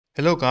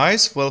Hello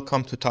guys,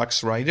 welcome to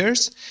Tax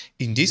Riders.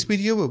 In this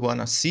video we want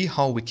to see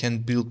how we can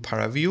build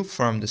ParaView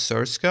from the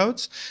source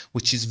codes,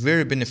 which is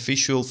very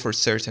beneficial for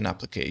certain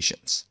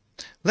applications.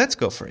 Let's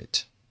go for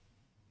it.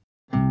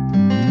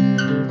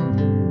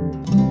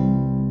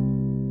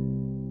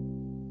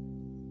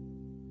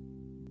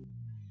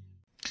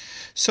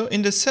 So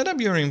in the Set Up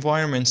Your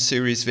Environment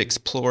series, we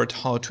explored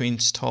how to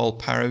install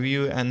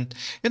ParaView, and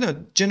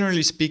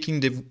generally speaking,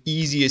 the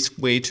easiest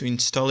way to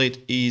install it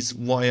is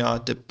via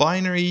the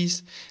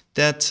binaries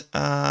that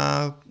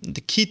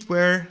the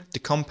kitware, the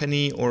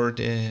company or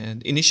the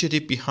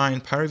initiative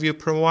behind ParaView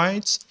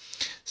provides.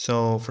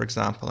 So for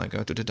example, I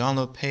go to the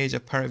download page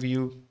of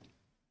ParaView.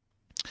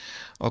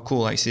 Oh,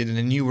 cool. I see that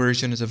the new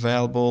version is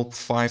available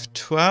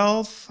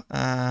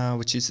 5.12,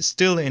 which is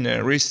still in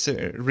a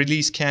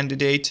release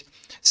candidate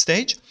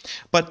stage.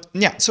 But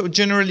yeah, so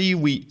generally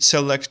we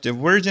select the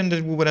version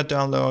that we want to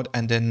download,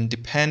 and then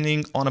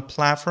depending on a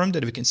platform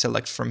that we can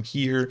select from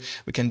here,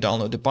 we can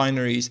download the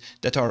binaries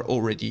that are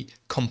already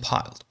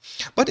compiled.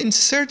 But in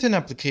certain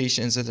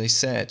applications, as I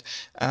said,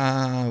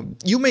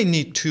 you may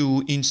need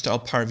to install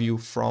ParaView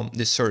from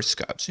the source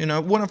codes.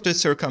 One of the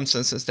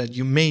circumstances that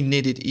you may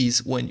need it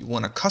is when you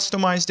want to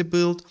customize the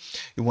build,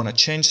 you want to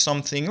change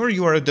something, or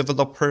you are a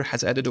developer,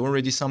 has added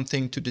already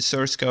something to the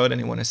source code and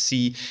you want to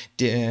see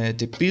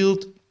the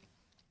build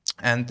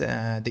and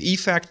the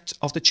effect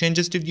of the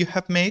changes that you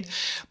have made.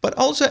 But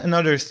also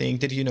another thing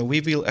that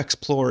we will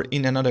explore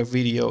in another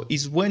video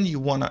is when you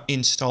want to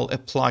install a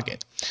plugin.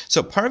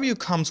 So ParaView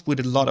comes with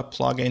a lot of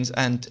plugins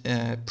and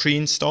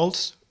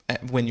pre-installs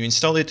when you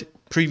install it.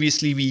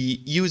 Previously,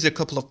 we used a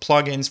couple of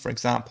plugins, for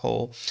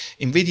example,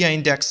 NVIDIA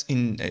Index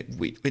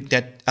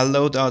that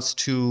allowed us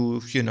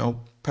to,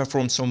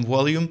 perform some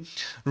volume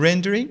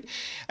rendering.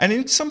 And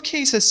in some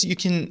cases, you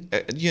can,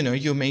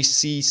 you may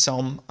see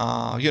some,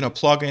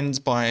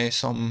 plugins by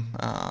some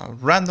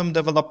random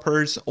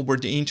developers over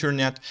the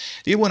internet.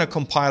 They want to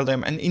compile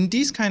them. And in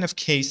these kind of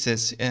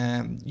cases,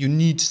 you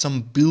need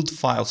some build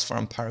files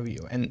from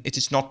ParaView, and it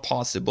is not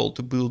possible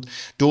to build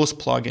those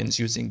plugins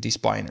using these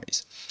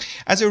binaries.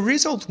 As a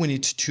result, we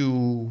need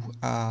to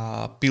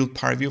build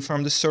ParaView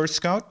from the source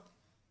code.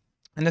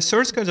 And the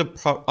source codes of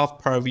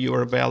ParaView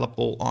are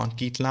available on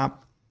GitLab.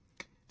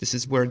 This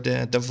is where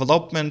the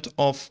development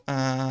of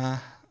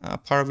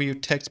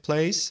ParaView takes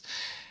place.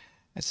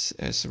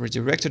 It's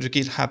redirected to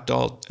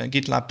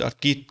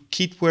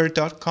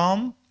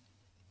gitlab.kitware.com.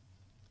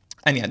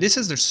 And yeah, this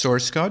is the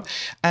source code.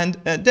 And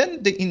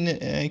then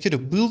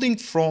building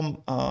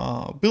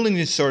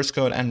the source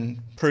code and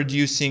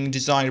producing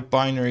desired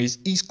binaries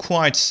is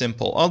quite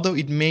simple. Although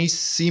it may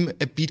seem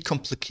a bit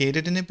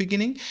complicated in the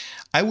beginning,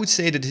 I would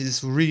say that it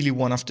is really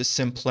one of the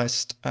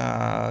simplest,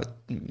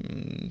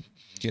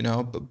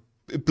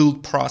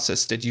 build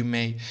process that you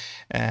may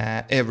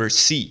ever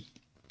see.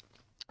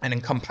 And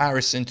in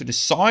comparison to the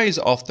size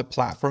of the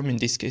platform, in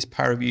this case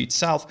ParaView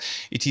itself,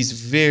 it is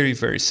very,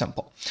 very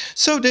simple.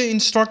 So the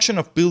instruction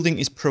of building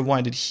is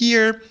provided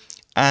here.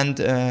 And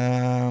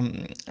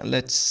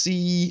let's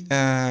see,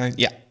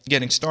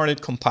 getting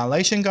started,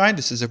 compilation guide.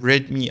 This is a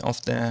README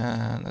of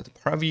the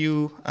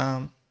ParaView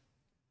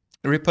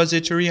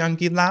repository on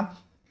GitLab.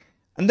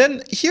 And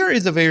then here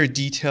is a very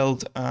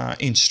detailed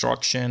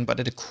instruction, but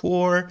at the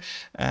core,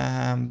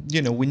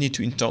 we need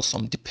to install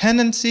some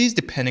dependencies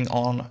depending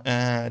on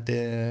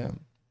the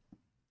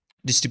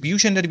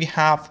distribution that we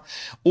have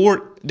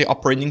or the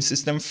operating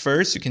system.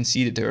 First, you can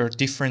see that there are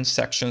different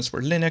sections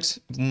for Linux,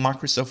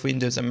 Microsoft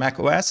Windows, and Mac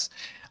OS.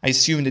 I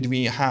assume that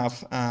we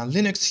have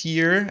Linux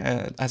here,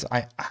 as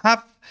I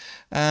have,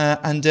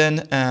 and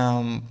then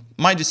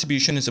my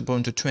distribution is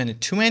Ubuntu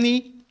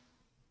 2020.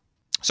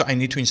 So I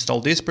need to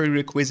install this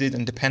prerequisite,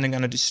 and depending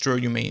on the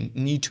distro, you may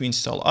need to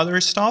install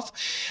other stuff.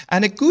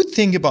 And a good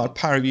thing about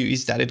ParaView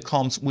is that it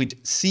comes with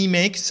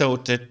CMake. So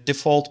the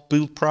default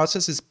build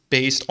process is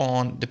based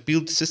on the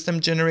build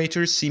system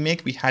generator,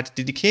 CMake. We had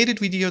dedicated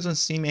videos on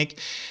CMake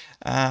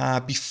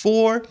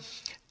before.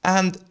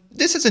 And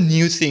this is a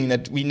new thing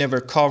that we never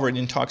covered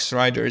in Tax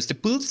Riders. The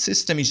build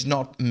system is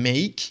not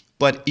Make,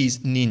 but is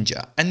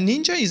Ninja. And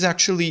Ninja is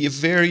actually a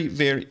very,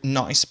 very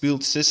nice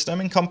build system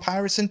in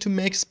comparison to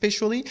Make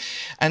especially.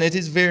 And it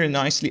is very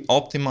nicely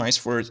optimized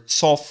for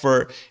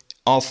software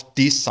of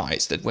this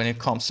size, that when it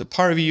comes to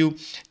ParaView,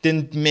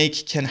 then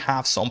Make can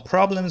have some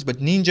problems, but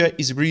Ninja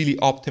is really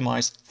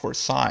optimized for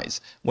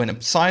size. When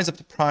the size of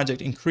the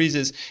project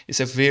increases, it's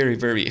a very,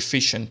 very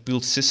efficient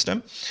build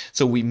system.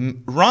 So we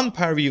run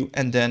ParaView,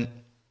 and then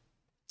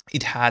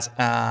it has,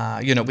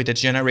 with the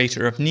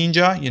generator of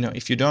Ninja,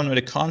 if you don't know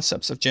the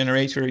concepts of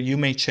generator, you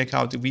may check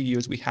out the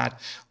videos we had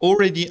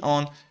already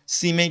on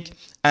CMake,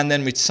 and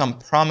then with some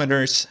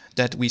parameters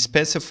that we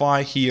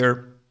specify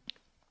here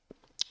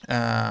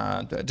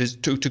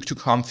to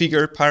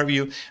configure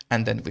ParaView,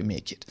 and then we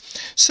make it.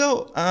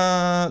 So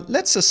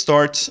let's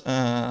start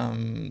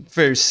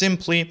very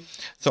simply.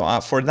 So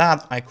for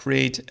that, I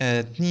create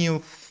a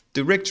new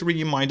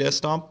directory in my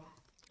desktop.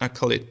 I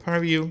call it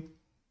ParaView.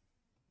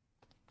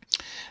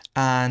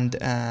 And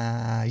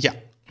I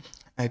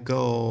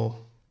go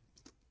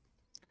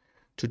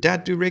to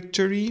that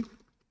directory.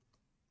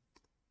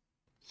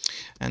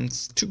 And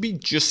to be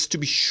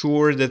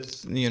sure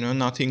that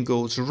nothing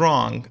goes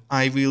wrong,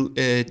 I will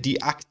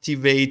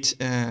deactivate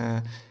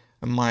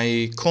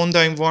my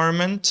Conda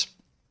environment,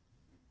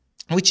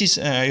 which is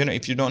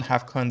if you don't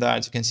have Conda,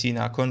 as you can see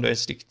now, Conda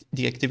is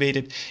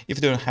deactivated. If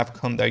you don't have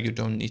Conda, you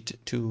don't need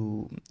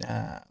to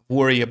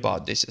worry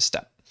about this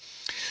step.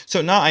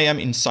 So now I am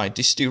inside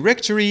this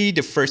directory.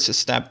 The first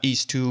step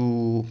is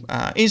to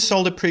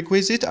install the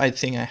prerequisite. I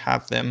think I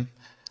have them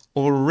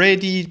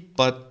already,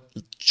 but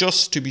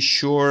just to be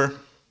sure,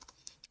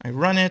 I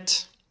run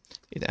it.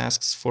 It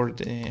asks for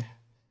the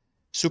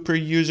super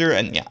user,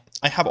 and yeah,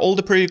 I have all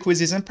the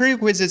prerequisites, and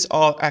prerequisites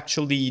are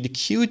actually the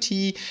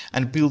Qt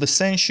and build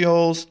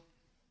essentials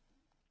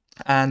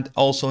and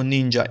also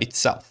Ninja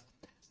itself.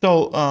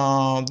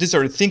 So these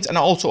are the things, and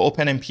also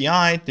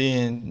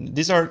OpenMPI.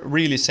 These are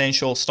really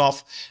essential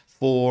stuff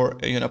for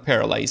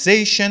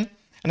parallelization.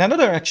 And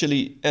another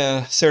actually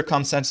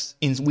circumstance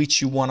in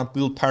which you want to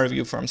build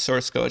ParaView from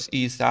source code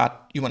is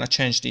that you want to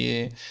change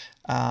the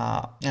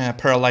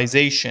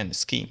parallelization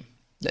scheme,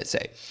 let's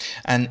say.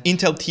 And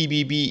Intel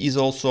TBB is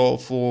also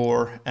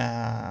for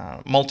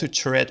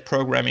multi-thread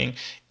programming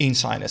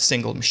inside a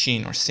single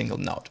machine or single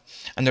node.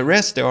 And the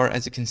rest are,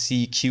 as you can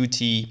see,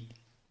 Qt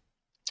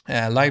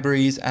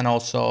libraries and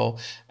also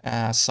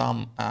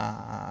some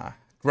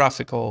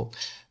graphical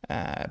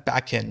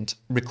backend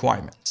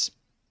requirements.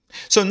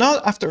 So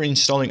now after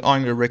installing all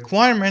the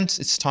requirements,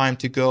 it's time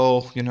to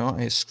go,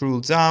 I scroll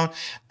down,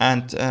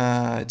 and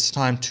it's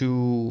time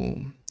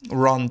to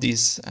run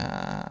these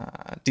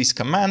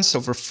commands. So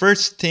the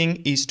first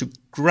thing is to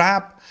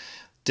grab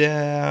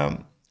the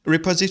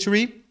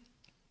repository.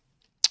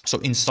 So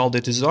install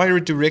the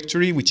desired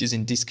directory, which is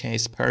in this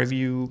case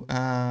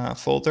ParaView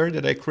folder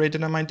that I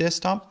created on my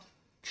desktop.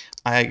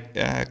 I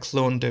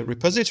clone the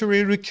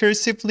repository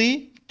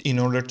recursively in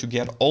order to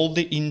get all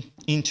the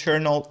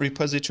internal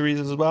repositories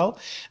as well.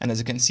 And as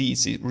you can see,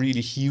 it's a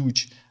really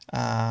huge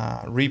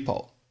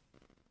repo.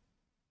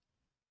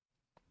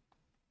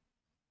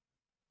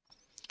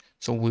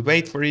 So we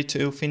wait for it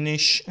to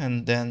finish,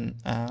 and then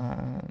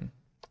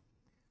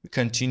we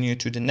continue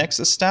to the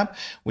next step,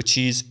 which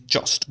is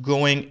just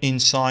going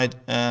inside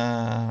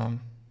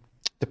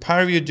the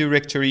ParaView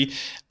directory,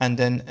 and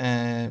then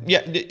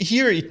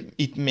here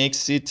it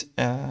makes it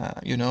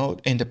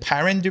in the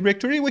parent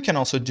directory. We can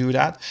also do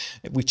that,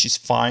 which is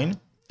fine.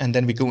 And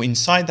then we go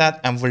inside that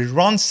and we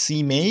run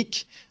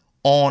CMake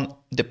on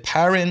the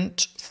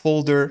parent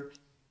folder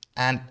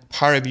and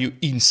ParaView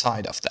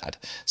inside of that.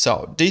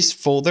 So this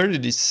folder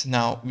that is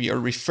now we are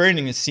referring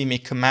to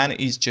CMake command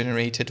is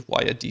generated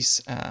via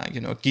this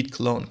git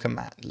clone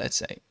command, let's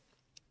say.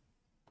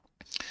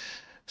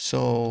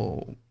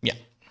 So yeah,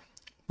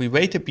 we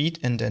wait a bit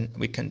and then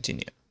we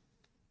continue.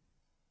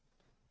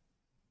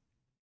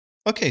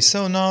 Okay,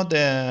 so now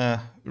the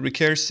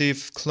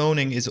recursive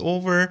cloning is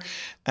over,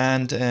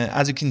 and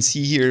as you can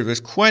see here, it was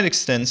quite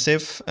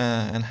extensive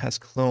and has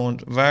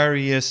cloned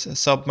various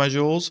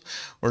submodules,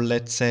 or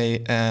let's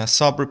say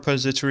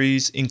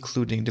sub-repositories,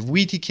 including the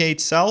VTK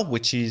itself,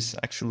 which is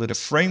actually the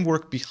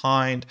framework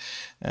behind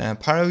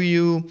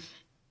ParaView,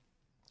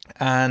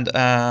 and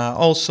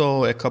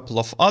also a couple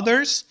of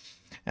others.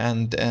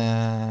 And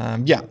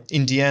yeah,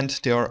 in the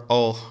end, they are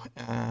all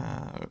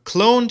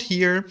cloned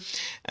here.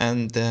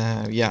 And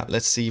yeah,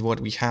 let's see what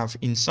we have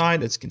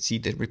inside. As you can see,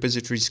 the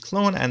repository is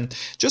cloned. And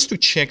just to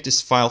check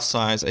this file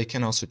size, I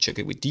can also check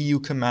it with du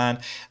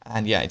command.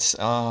 And yeah, it's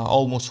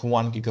almost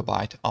 1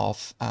 GB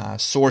of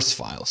source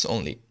files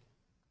only.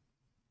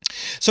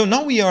 So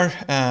now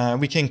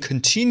we can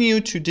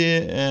continue to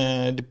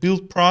the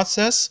build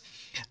process.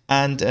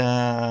 And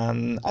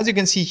as you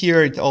can see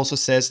here, it also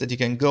says that you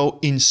can go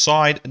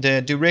inside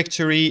the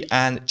directory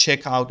and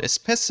check out a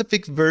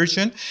specific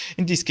version.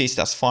 In this case,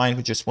 that's fine.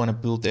 We just want to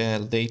build the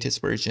latest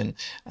version,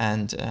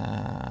 and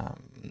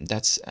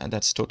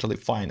that's totally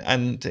fine.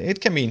 And it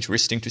can be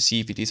interesting to see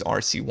if it is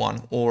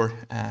RC1 or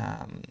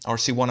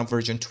RC1 of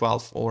version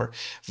 12 or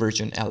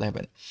version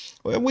 11,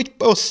 which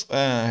both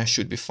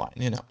should be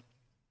fine,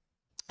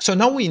 So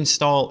now we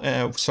install,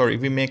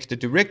 we make the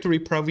directory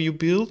ParaView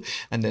build,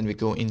 and then we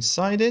go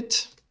inside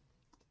it.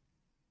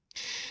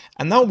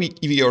 And now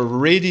we are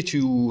ready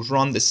to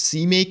run the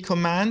CMake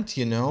command,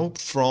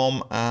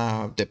 from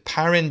the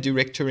parent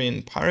directory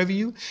in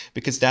ParaView,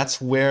 because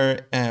that's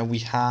where we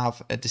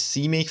have the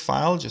CMake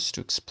file. Just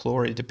to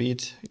explore it a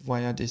bit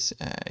via this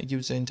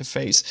user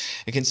interface,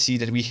 you can see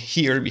that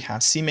here we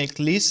have CMake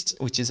list,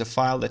 which is a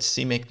file that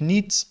CMake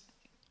needs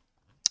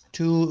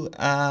to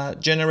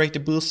generate the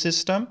build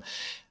system.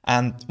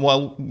 And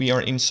while we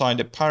are inside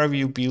the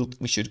ParaView build,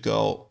 we should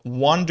go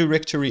one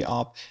directory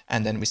up,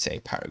 and then we say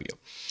ParaView.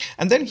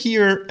 And then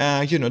here,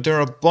 there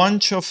are a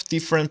bunch of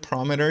different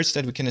parameters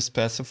that we can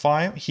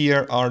specify.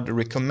 Here are the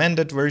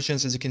recommended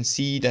versions. As you can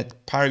see,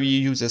 that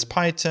ParaView uses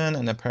Python,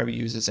 and then ParaView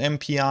uses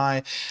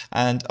MPI,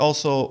 and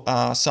also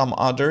some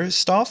other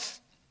stuff.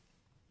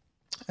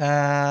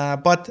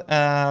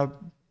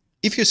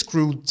 If you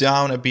scroll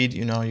down a bit,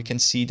 you can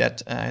see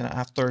that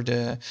after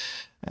the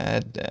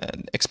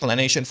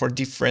explanation for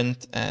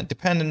different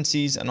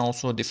dependencies and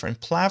also different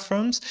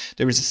platforms.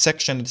 There is a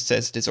section that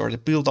says these are the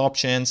build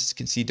options. You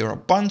can see there are a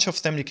bunch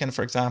of them. You can,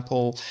 for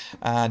example,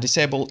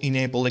 disable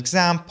enable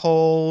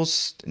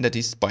examples, that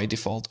is by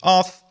default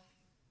off,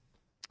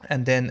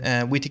 and then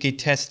mitigate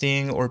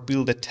testing or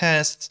build a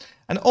test,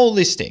 and all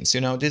these things.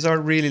 These are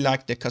really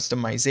like the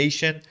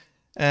customization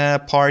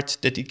part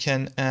that you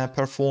can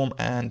perform,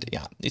 and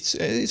yeah,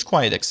 it's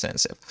quite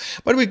extensive.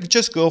 But we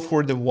just go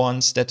for the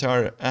ones that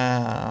are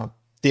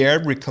there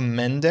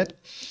recommended.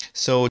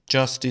 So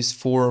just these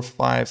 4 or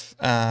 5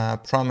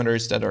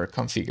 parameters that are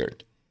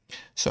configured.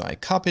 So I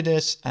copy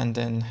this and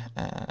then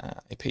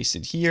I paste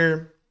it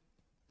here.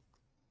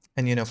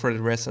 And for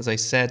the rest, as I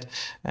said,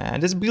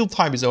 this build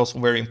type is also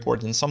very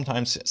important.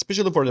 Sometimes,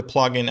 especially for the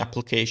plugin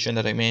application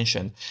that I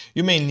mentioned,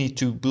 you may need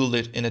to build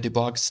it in a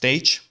debug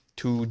stage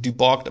to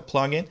debug the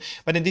plugin.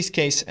 But in this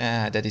case,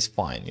 that is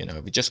fine.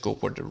 We just go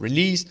for the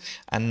release,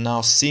 and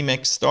now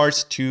CMake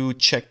starts to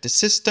check the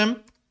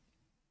system.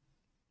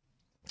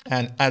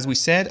 And as we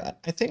said,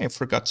 I think I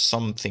forgot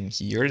something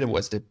here. There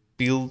was the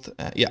build.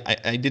 Yeah,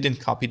 I didn't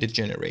copy the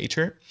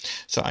generator,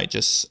 so I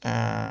just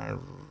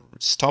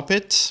stop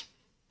it.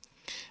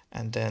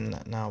 And then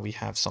now we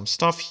have some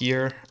stuff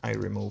here. I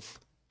remove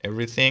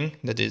everything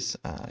that is,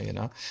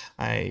 now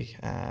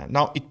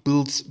it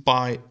builds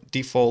by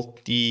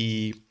default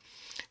the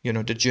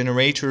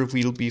generator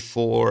will be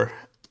for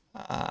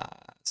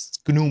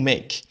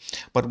CMake.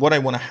 But what I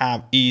want to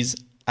have is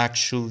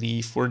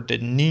actually for the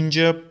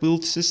Ninja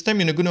build system.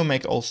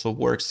 CMake also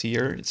works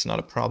here. It's not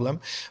a problem.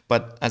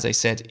 But as I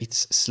said,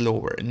 it's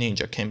slower.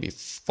 Ninja can be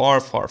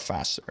far, far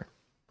faster.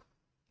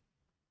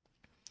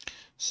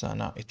 So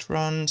now it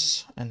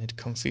runs and it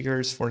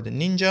configures for the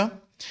Ninja.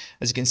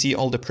 As you can see,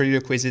 all the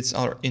prerequisites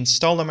are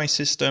installed on my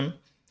system,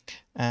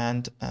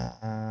 and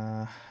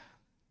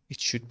it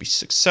should be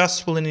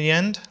successful in the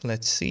end.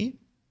 Let's see.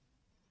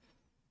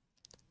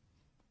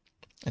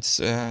 It's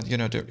we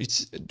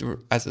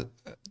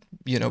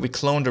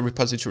clone the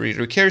repository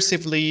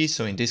recursively.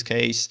 So in this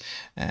case,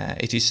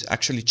 it is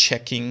actually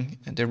checking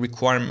the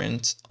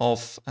requirements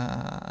of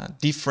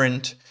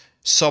different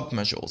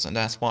submodules, and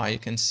that's why you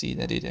can see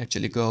that it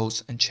actually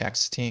goes and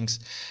checks things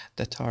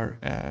that are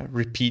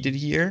repeated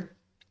here.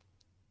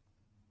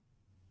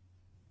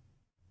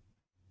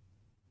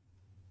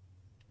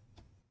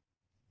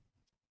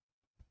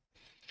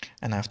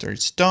 And after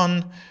it's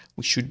done,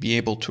 we should be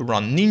able to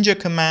run Ninja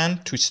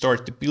command to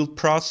start the build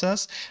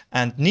process.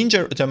 And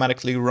Ninja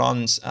automatically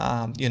runs,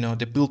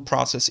 the build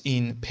process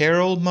in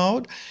parallel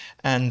mode.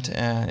 And,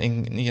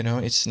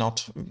 it's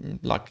not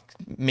like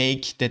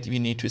Make that we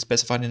need to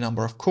specify the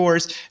number of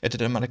cores. It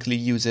automatically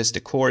uses the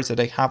cores that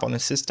I have on the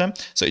system.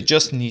 So it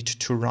just needs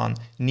to run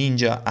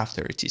Ninja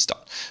after it is done.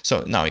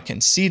 So now you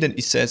can see that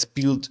it says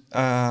build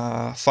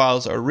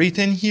files are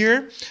written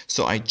here.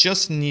 So I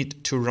just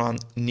need to run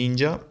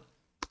Ninja,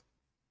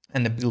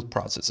 and the build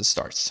process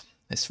starts.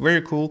 It's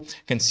very cool.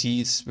 You can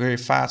see it's very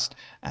fast,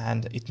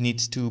 and it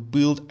needs to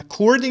build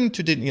according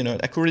to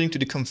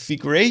the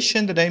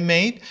configuration that I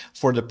made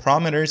for the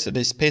parameters that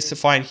I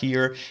specified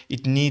here.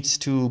 It needs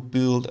to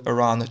build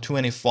around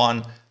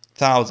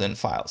 21,000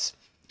 files.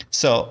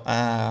 So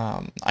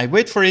I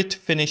wait for it to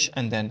finish,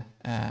 and then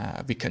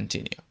we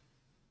continue.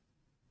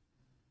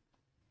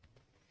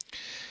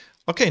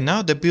 Okay,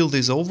 now the build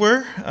is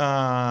over.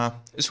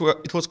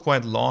 It was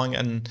quite long,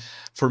 and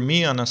for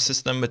me on a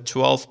system with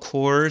 12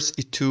 cores,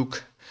 it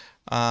took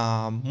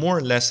more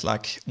or less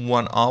like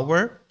 1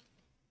 hour.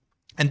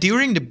 And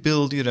during the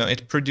build,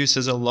 it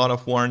produces a lot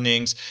of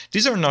warnings.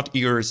 These are not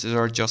errors, these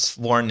are just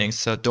warnings.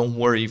 So don't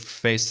worry if you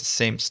face the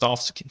same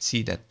stuff. So you can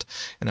see that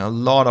a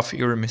lot of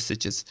error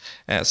messages,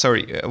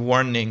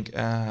 warning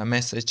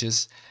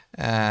messages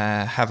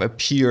have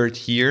appeared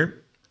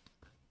here.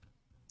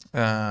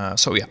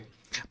 So yeah.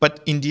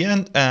 But in the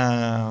end,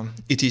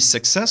 it is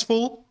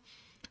successful.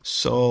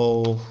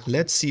 So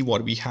let's see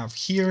what we have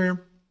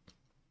here.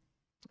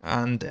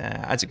 And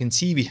as you can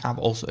see, we have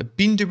also a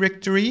bin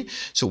directory.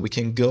 So we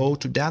can go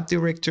to that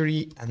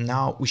directory, and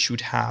now we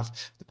should have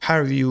the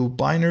ParaView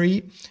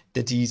binary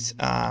that is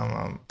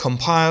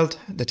compiled,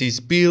 that is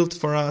built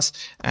for us,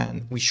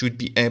 and we should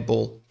be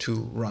able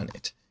to run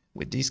it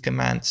with this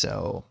command.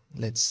 So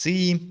let's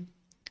see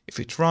if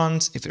it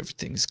runs, if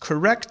everything is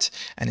correct.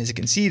 And as you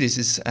can see, this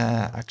is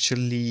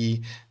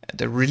actually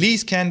the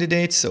release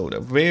candidate. So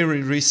the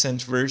very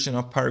recent version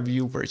of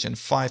ParaView, version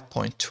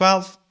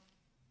 5.12.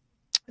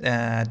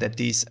 That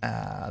is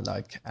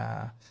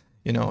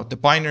the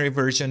binary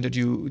version that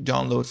you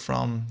download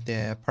from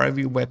the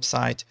ParaView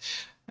website.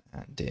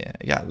 And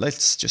yeah,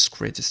 let's just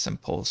create a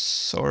simple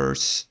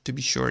source to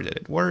be sure that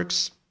it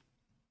works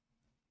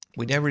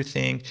with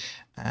everything.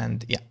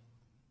 And yeah,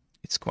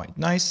 it's quite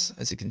nice,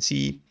 as you can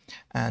see,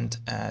 and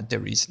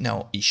there is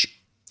no issue.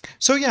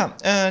 So yeah,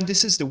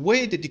 this is the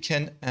way that you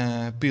can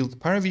build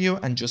ParaView.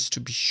 And just to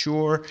be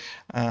sure,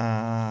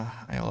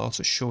 I'll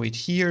also show it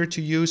here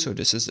to you. So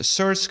this is the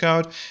source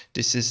code,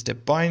 this is the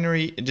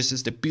binary, this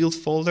is the build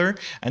folder,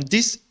 and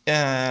this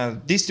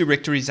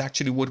directory is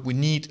actually what we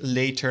need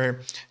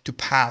later to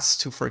pass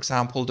to, for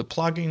example, the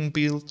plugin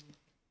build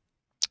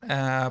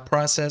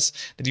process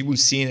that you will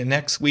see in the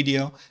next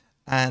video.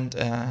 And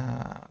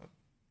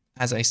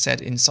as I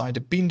said, inside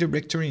the bin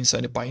directory,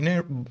 inside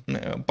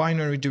the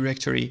binary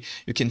directory,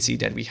 you can see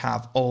that we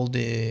have all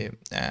the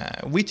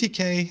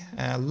WTK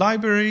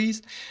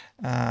libraries,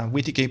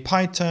 WTK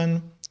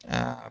Python,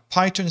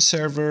 Python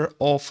server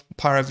of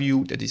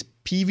ParaView, that is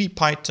PV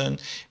Python,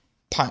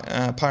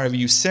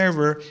 ParaView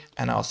server,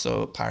 and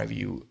also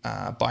ParaView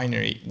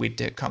binary with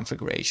the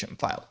configuration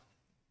file.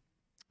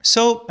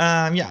 So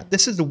yeah,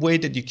 this is the way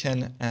that you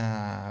can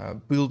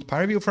build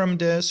ParaView from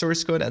the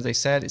source code. As I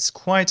said, it's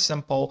quite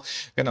simple.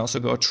 You can also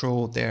go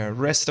through the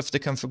rest of the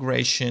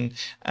configuration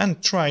and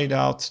try it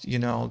out,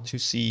 to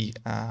see,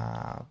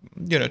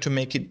 to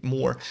make it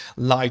more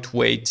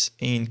lightweight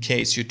in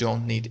case you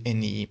don't need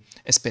any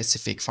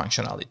specific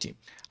functionality.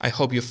 I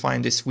hope you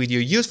find this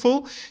video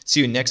useful. See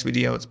you in next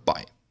videos.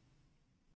 Bye.